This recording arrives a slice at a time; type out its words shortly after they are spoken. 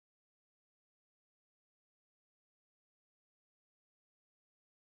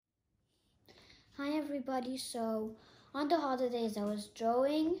Hi everybody, so on the holidays I was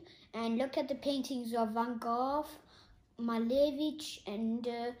drawing and look at the paintings of Van Gogh, Malevich and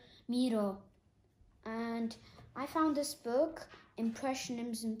Miro. And I found this book,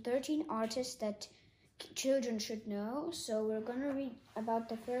 Impressionism, 13 artists that children should know. So we're going to read about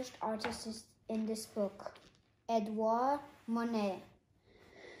the first artist in this book, Edouard Manet.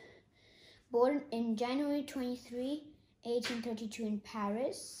 Born in January 23, 1832 in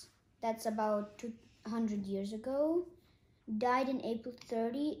Paris. That's about 200 years ago. Died in April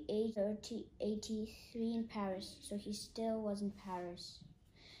 30, 1883 in Paris. So he still was in Paris.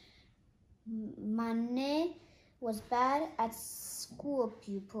 Manet was bad at school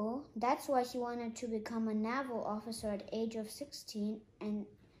pupil. That's why he wanted to become a naval officer at the age of 16 and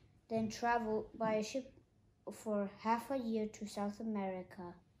then travel by a ship for half a year to South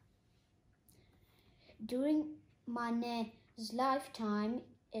America. During Manet's lifetime,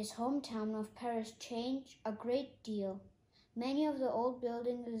 his hometown of Paris changed a great deal. Many of the old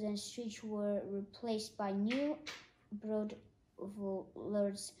buildings and streets were replaced by new broad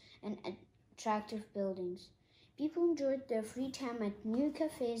boulevards and attractive buildings. People enjoyed their free time at new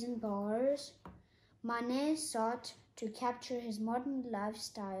cafes and bars. Manet sought to capture his modern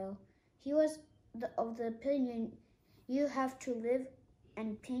lifestyle. He was of the opinion you have to live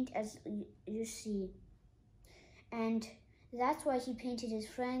and paint as you see. And that's why he painted his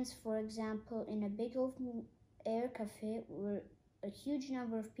friends, for example, in a big open-air cafe where a huge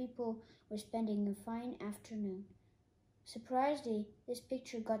number of people were spending a fine afternoon. Surprisingly, this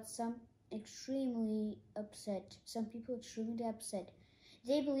picture got some people extremely upset.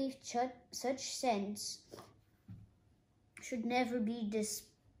 They believed such sense should never be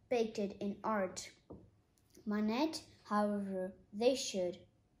depicted in art. Manet, however, they should.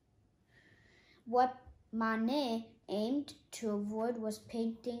 What Manet aimed to avoid was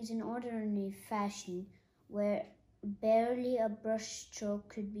paintings in ordinary fashion, where barely a brushstroke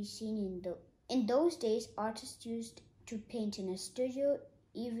could be seen. In those days, artists used to paint in a studio,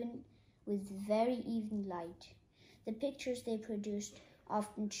 even with very even light. The pictures they produced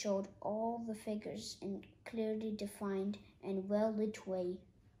often showed all the figures in clearly defined and well-lit way.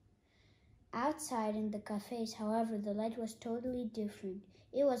 Outside in the cafes, however, the light was totally different.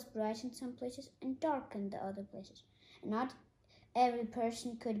 It was bright in some places and dark in the other places. And not every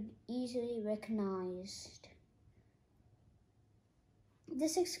person could be easily recognized.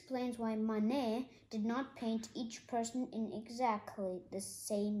 This explains why Manet did not paint each person in exactly the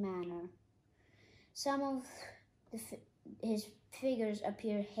same manner. Some of his figures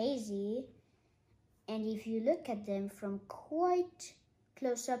appear hazy, and if you look at them from quite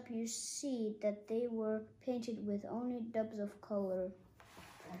close up, you see that they were painted with only dabs of color.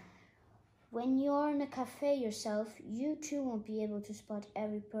 When you're in a cafe yourself, you too won't be able to spot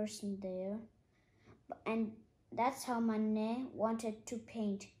every person there. And that's how Manet wanted to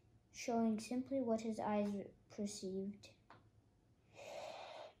paint, showing simply what his eyes perceived.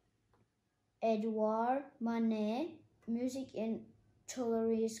 Edouard Manet, Music in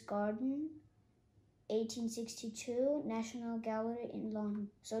Tuileries Garden, 1862, National Gallery in London.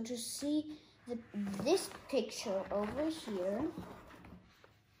 So to see this picture over here,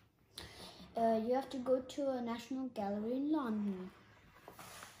 you have to go to a National Gallery in London.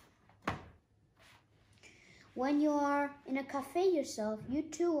 When you are in a cafe yourself, you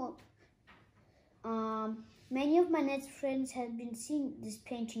too. Many of Manet's friends have been seeing this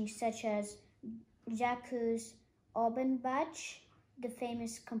painting, such as Jacques Offenbach, the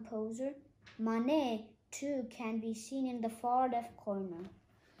famous composer. Manet too can be seen in the far left corner.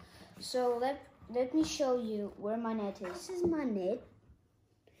 So let me show you where Manet is. This is Manet.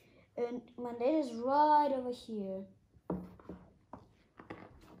 And Manet is right over here.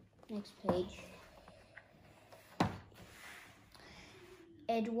 Next page.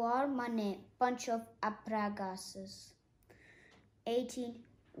 Edouard Manet, Bunch of Asparagus. 18,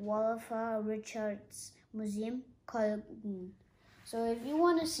 Wolfgang Richards Museum, Cologne. So if you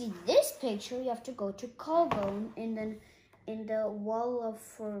want to see this picture, you have to go to Cologne in the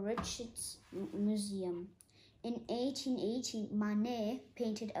Wolfgang Richards Museum. In 1880, Manet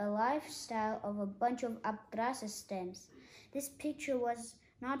painted a lifestyle of a bunch of asparagus stems. This picture was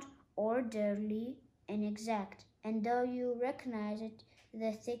not orderly and exact, and though you recognize it,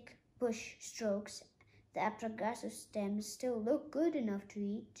 the thick bush strokes, the asparagus stems still look good enough to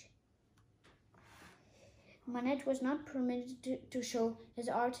eat. Manet was not permitted to show his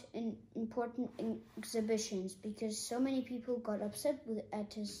art in important exhibitions because so many people got upset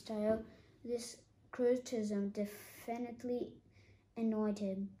at his style. This criticism definitely annoyed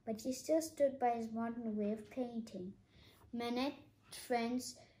him, but he still stood by his modern way of painting. Manet's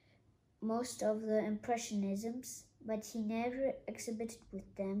friends most of the Impressionisms, but he never exhibited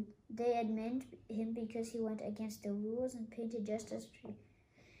with them. They admired him because he went against the rules and painted just as free.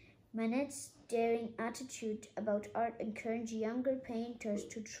 Manet's daring attitude about art encouraged younger painters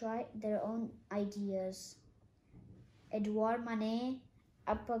to try their own ideas. Edouard Manet,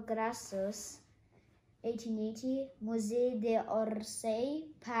 Apagrasos, 1880, Musée d'Orsay,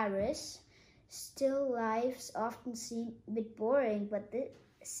 Paris. Still lifes often seem a bit boring, but the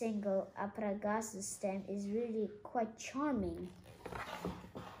single Apagrasos stamp is really quite charming.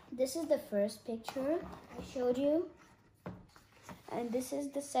 This is the first picture I showed you. And this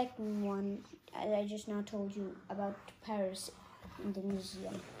is the second one I just now told you about Paris in the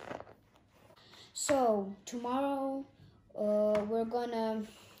museum. So tomorrow we're gonna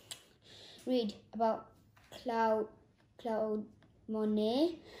read about Claude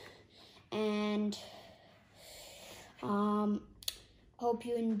Monet, and hope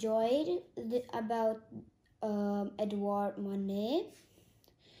you enjoyed about Edouard Manet.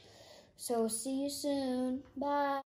 So see you soon. Bye.